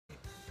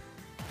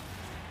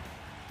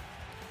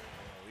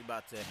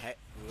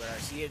We're gonna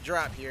see it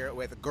drop here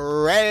with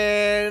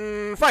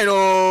grand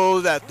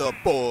finals at the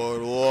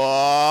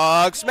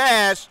Boardwalk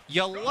Smash.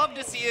 You'll love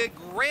to see it.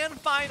 Grand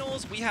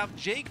finals. We have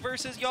Jake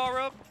versus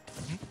Yaura.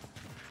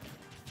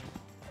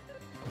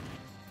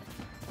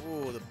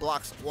 Ooh, the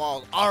blocks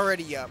wall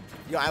already up.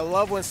 Yo, I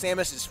love when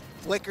Samus just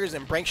flickers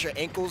and breaks your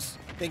ankles,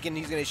 thinking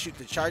he's gonna shoot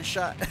the charge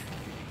shot.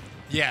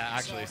 Yeah,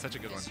 actually, such a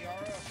good one.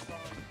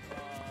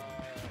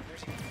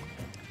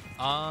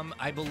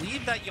 I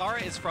believe that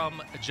Yaura is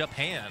from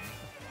Japan.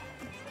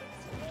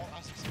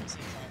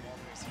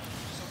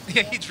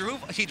 Yeah, he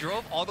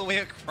drove all the way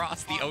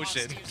across the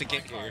ocean to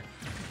get here.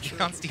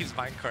 On Steve's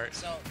minecart.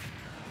 So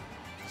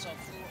flew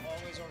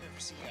always over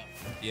for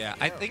CFL. Yeah,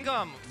 I think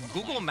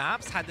Google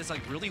Maps had this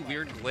like really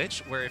weird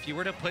glitch where if you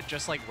were to put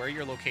just like where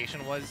your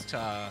location was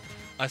to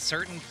a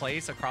certain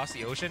place across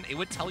the ocean, it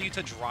would tell you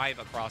to drive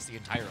across the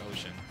entire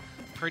ocean.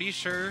 Pretty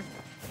sure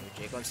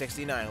Jake on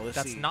 69. Let's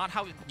that's see. not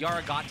how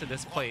Yaura got to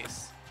this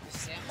place.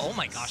 Oh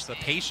my gosh, the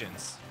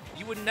patience.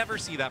 You would never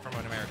see that from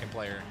an American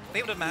player.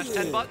 They would have mashed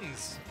 10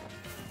 buttons.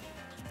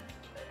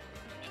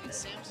 I mean,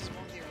 Samus is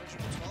one of the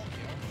original 12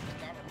 here.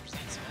 That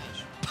represents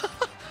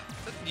Smash.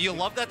 You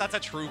love that that's a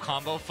true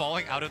combo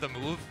falling out of the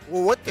move.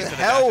 Well, what the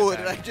hell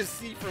did I just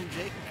see from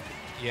Jake?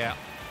 Yeah.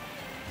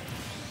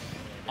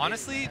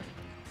 Honestly,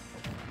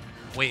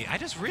 wait, I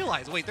just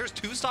realized, wait, there's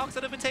 2 stocks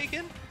that have been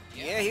taken?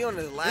 Yeah, he on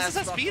the last.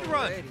 This is a speed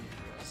run.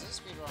 This is a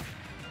speed run.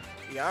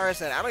 Yaura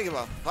said, I don't give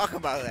a fuck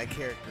about that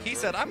character. He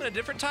said, I'm in a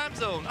different time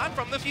zone. I'm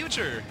from the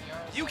future.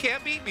 You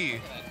can't beat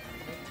me.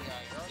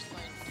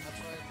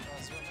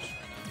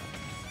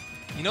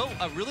 You know,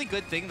 a really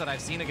good thing that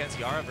I've seen against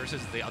Yaura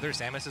versus the other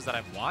Samuses that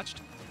I've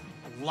watched,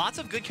 lots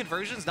of good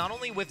conversions, not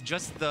only with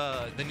just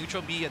the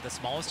neutral B at the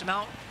smallest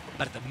amount,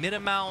 but at the mid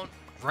amount,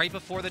 right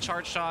before the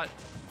charge shot.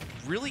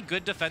 Really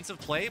good defensive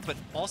play, but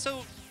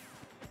also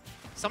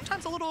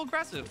sometimes a little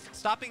aggressive,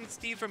 stopping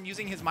Steve from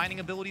using his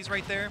mining abilities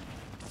right there.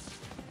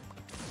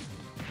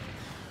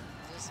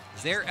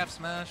 There, F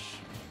smash.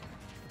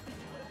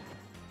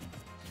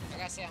 I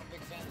gotta say, I'm a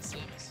big fan of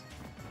Samus.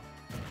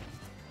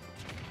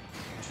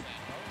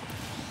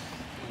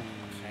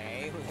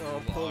 Okay, we're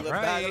gonna pull it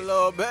back a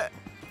little bit.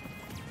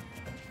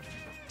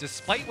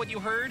 Despite what you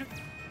heard,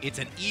 it's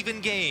an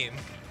even game.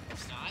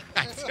 It's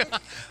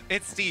not.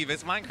 It's Steve.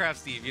 It's Minecraft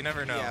Steve. You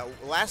never know. Yeah,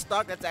 last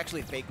stock, that's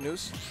actually fake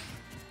news.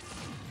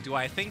 Do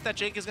I think that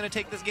Jake is going to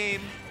take this game?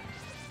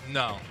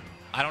 No.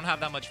 I don't have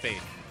that much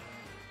faith.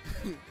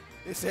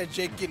 They said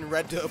Jake getting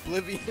read to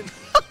oblivion.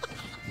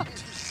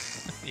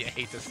 You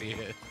hate to see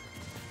it.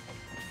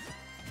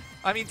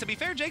 I mean, to be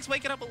fair, Jake's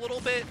waking up a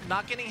little bit,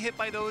 not getting hit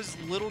by those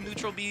little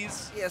neutral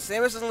Bs. Yeah,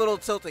 Samus is a little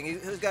tilting.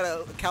 He's got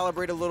to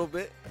calibrate a little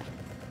bit.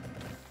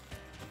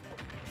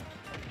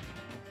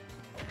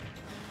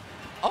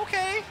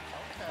 Okay.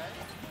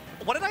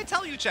 What did I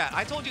tell you, chat?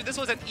 I told you this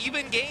was an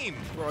even game.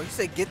 Bro, he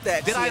said get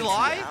that. Did I TNT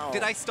lie? out.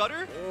 Did I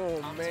stutter?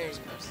 Oh, man. This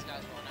guy's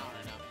going out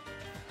right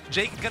now.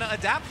 Jake gonna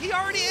adapt? He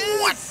already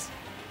is! What?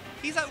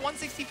 He's at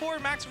 164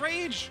 max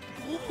rage.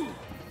 Ooh.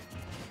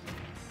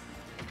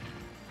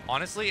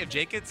 Honestly, if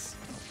Jake gets...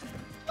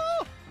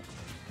 Oh.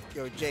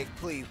 Yo, Jake,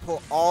 please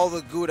pull all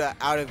the Gouda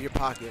out of your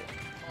pocket.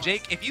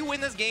 Jake, if you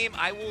win this game,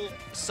 I will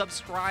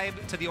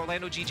subscribe to the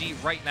Orlando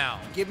GG right now.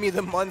 Give me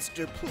the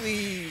monster,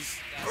 please.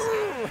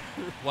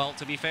 Well,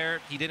 to be fair,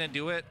 he didn't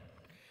do it.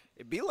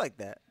 It'd be like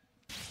that.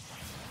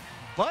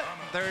 But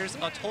there's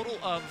a total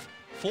of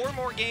 4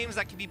 more games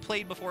that can be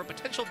played before a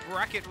potential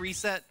bracket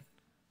reset.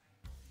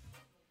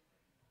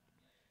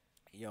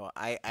 Yo,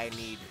 I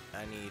need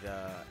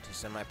to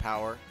send my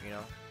power, you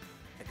know.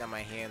 I got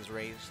my hands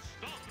raised.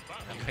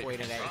 I'm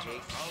pointing at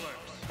Jake.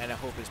 And I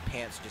hope his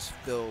pants just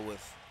fill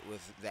with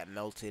that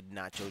melted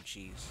nacho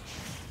cheese.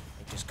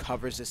 It just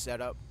covers the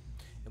setup,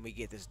 and we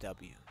get this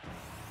W.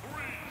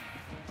 3,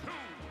 2,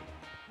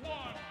 1,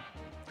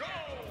 go!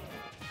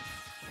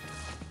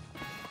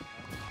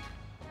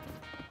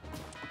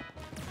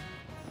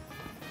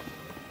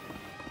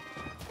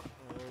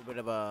 A little bit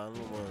of a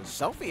little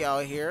selfie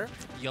out here.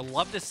 You'll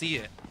love to see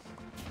it.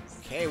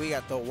 Okay, we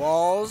got the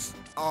walls.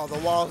 Oh, the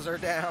walls are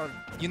down.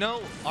 You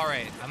know, all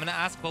right, I'm going to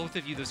ask both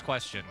of you this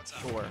question.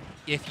 Sure.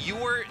 If you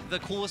were the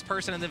coolest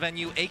person in the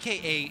venue,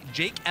 a.k.a.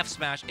 Jake F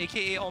Smash,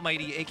 a.k.a.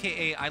 Almighty,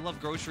 a.k.a. I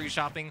love grocery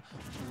shopping,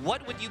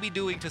 what would you be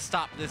doing to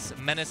stop this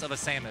menace of a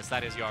Samus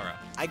that is Yaura?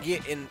 I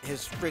get in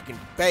his freaking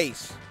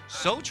face.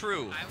 So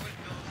true. I would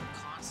build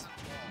constant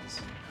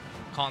walls.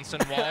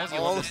 Constant walls, you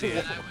love to see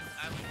it. I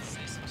would say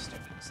some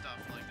stupid stuff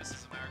like, this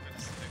is America,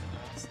 this is big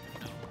walls,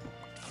 you know,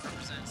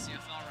 represent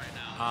CFL right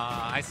now.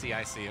 I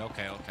see.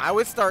 Okay. I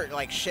would start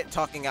like shit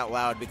talking out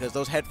loud because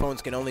those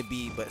headphones can only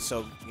be but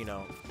so, you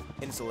know,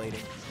 insulating.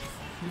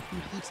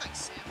 It looks like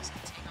Samus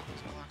can take out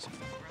those blocks with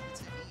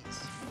relative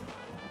ease.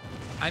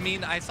 I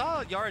mean, I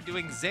saw Yaura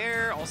doing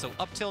Zair, also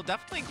up tilt,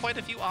 definitely quite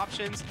a few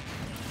options.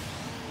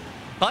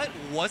 But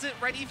wasn't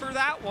ready for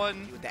that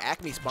one. The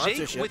Acme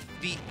sponsorship. Jake with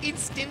the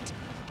instant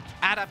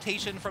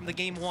adaptation from the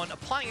game 1,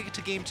 applying it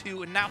to game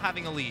 2, and now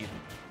having a lead.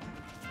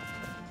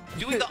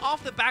 doing the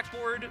off the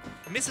backboard,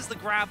 misses the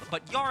grab,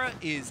 but Yaura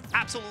is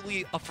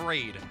absolutely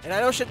afraid. And I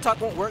know shit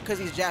talk won't work because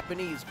he's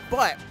Japanese,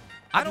 but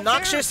I don't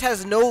obnoxious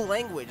has no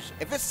language.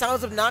 If it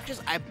sounds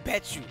obnoxious, I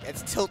bet you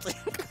it's tilting.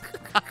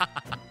 I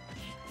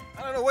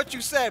don't know what you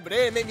said, but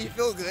it made me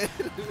feel good. I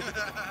feel you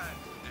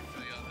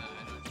on that.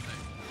 I know what you're saying.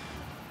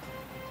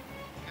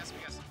 I guess we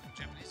got some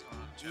Japanese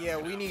going on. Yeah,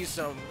 we need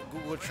some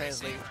Google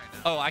Translate.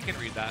 Oh, I can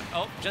read that.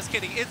 Oh, just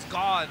kidding. It's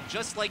gone.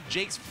 Just like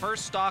Jake's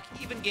first stock,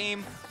 even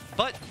game.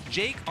 But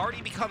Jake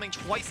already becoming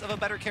twice of a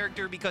better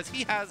character because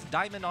he has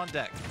Diamond on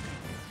deck.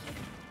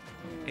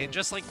 And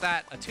just like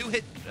that, a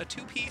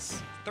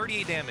two-piece,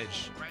 38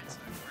 damage. Right side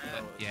But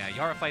grab. yeah,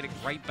 Yaura fighting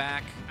right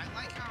back. I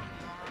like how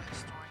Yaura is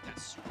throwing that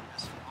super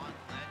missile on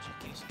ledge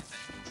in case you get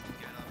that neutral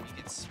get up, you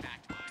get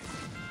smacked by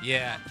it.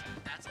 Yeah.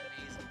 That's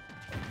amazing.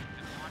 I've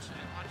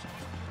been watching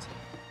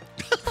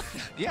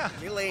YouTube. Yeah.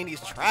 You're laying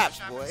these traps,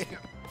 boy.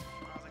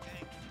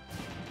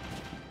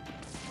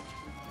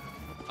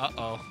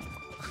 Uh-oh.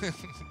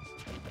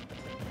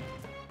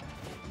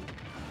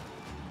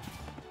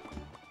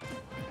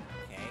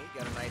 Okay,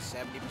 got a nice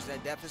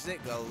 70%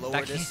 deficit. Go lower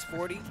That this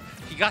 40.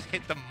 He got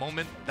hit the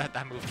moment that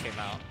move came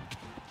out.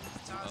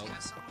 Someone who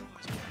is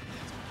playing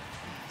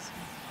against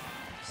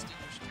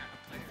distinguished kind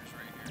of players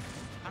right here.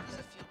 How does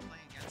it feel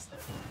playing against them?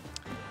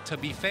 To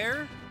be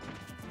fair,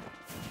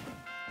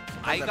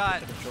 I that got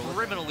put the controller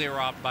criminally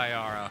robbed by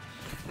Yaura.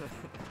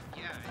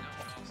 Yeah, I know.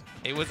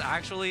 It was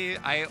actually,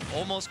 I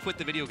almost quit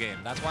the video game.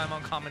 That's why I'm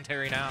on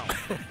commentary now.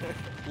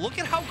 Look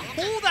at how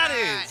cool that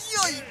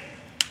is.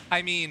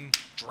 I mean,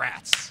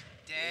 drats.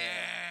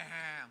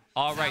 Damn.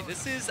 All right,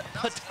 this is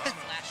That was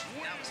flashy.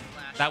 That was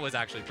flashy. that was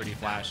actually pretty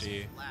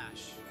flashy.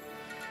 Flash.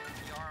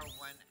 Yaura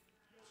went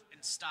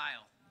in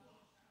style.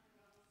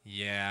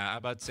 Yeah, I'm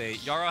about to say,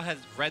 Yaura has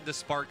read the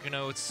Spark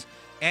notes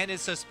and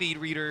is a speed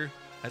reader.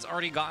 Has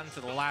already gotten to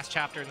the last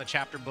chapter in the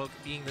chapter book,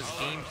 being this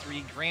Game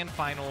 3 Grand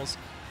Finals.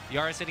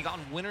 Yaura sitting on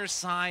winner's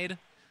side.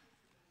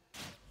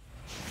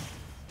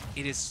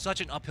 It is such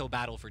an uphill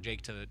battle for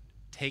Jake to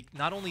take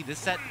not only this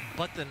set,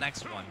 but the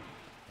next one.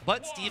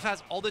 But Steve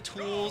has all the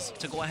tools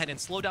to go ahead and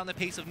slow down the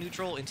pace of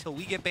neutral until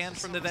we get banned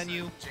from the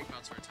venue. Jake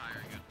about to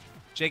retire again.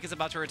 Jake is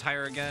about to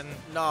retire again.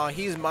 No,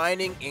 he's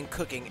mining and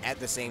cooking at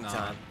the same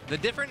time. The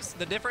difference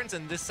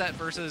in this set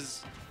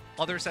versus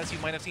other sets you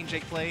might have seen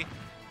Jake play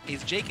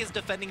is Jake is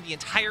defending the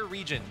entire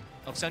region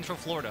of Central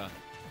Florida.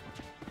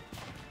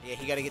 Yeah,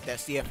 he got to get that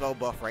CFL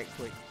buff right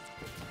quick.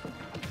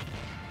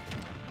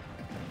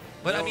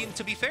 But I mean,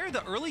 to be fair,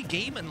 the early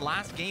game and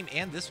last game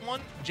and this one,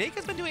 Jake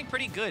has been doing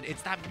pretty good.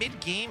 It's that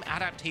mid-game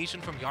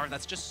adaptation from Yaura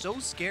that's just so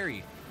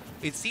scary.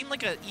 It seemed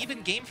like an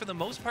even game for the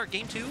most part,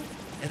 game 2,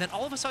 and then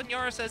all of a sudden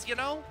Yaura says, you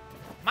know,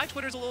 my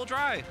Twitter's a little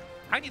dry.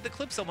 I need to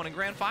clip someone in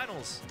Grand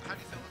Finals. How do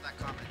you feel with that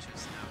comment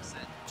just now?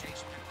 Said Jake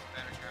should pick a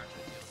better character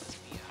to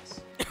deal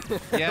with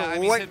this BS. Yeah, I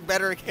mean, What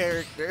better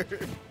character?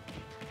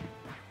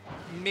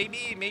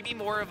 maybe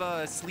more of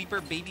a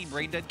sleeper baby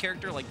brain dead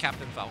character like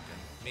Captain Falcon.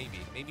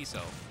 Maybe so.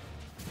 I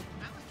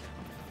like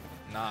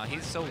that. Nah,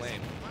 he's so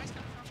lame. Why is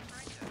Captain Falcon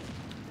right there?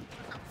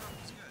 Captain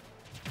Falcon's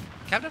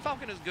good. Captain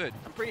Falcon is good.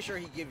 I'm pretty sure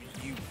he gives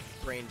you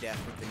brain death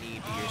with the knee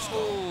to your skull.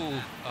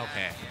 Oh,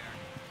 okay.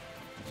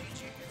 Did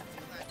you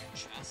feel that in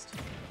your chest?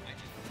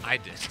 I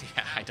did.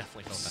 Yeah, I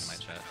definitely felt that in my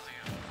chest.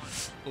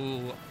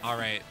 Ooh, all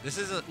right. This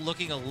is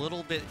looking a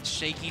little bit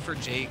shaky for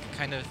Jake,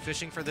 kind of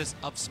fishing for this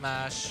up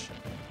smash.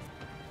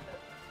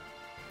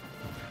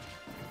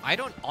 I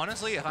don't,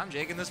 honestly, if I'm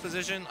Jake in this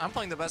position, I'm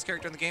playing the best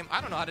character in the game.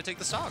 I don't know how to take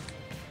the stock.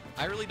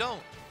 I really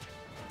don't.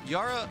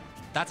 Yaura,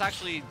 that's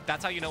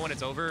how you know when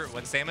it's over,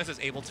 when Samus is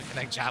able to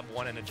connect jab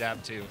 1 and a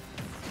jab 2.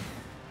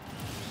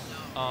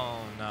 Oh,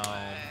 no.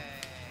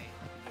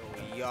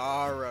 Yo,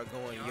 Yaura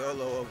going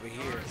YOLO over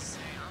here.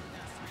 Saying, I'm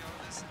gonna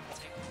 3-0 this and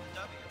take the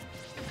W.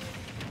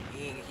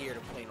 He ain't here to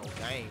play no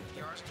game.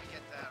 Yaura's gonna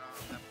get that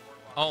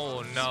boardwalk.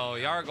 Oh, no.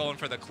 Yaura going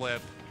for the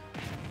clip.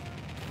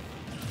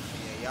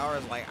 Yeah,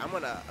 Yaura's like, I'm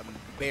going to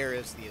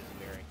embarrass these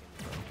Americans.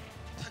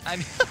 I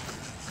mean,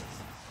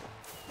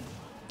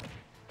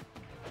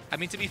 I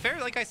mean, to be fair,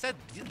 like I said,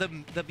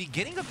 the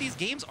beginning of these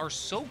games are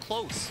so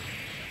close.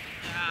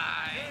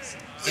 Nice.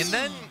 And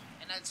then,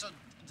 So,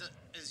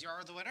 is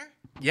Yaura the winner?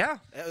 yeah.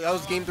 That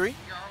was game 3. Yaura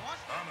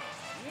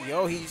won?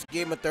 Yo, he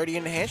gave him a 30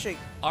 in the handshake.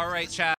 All right, chat.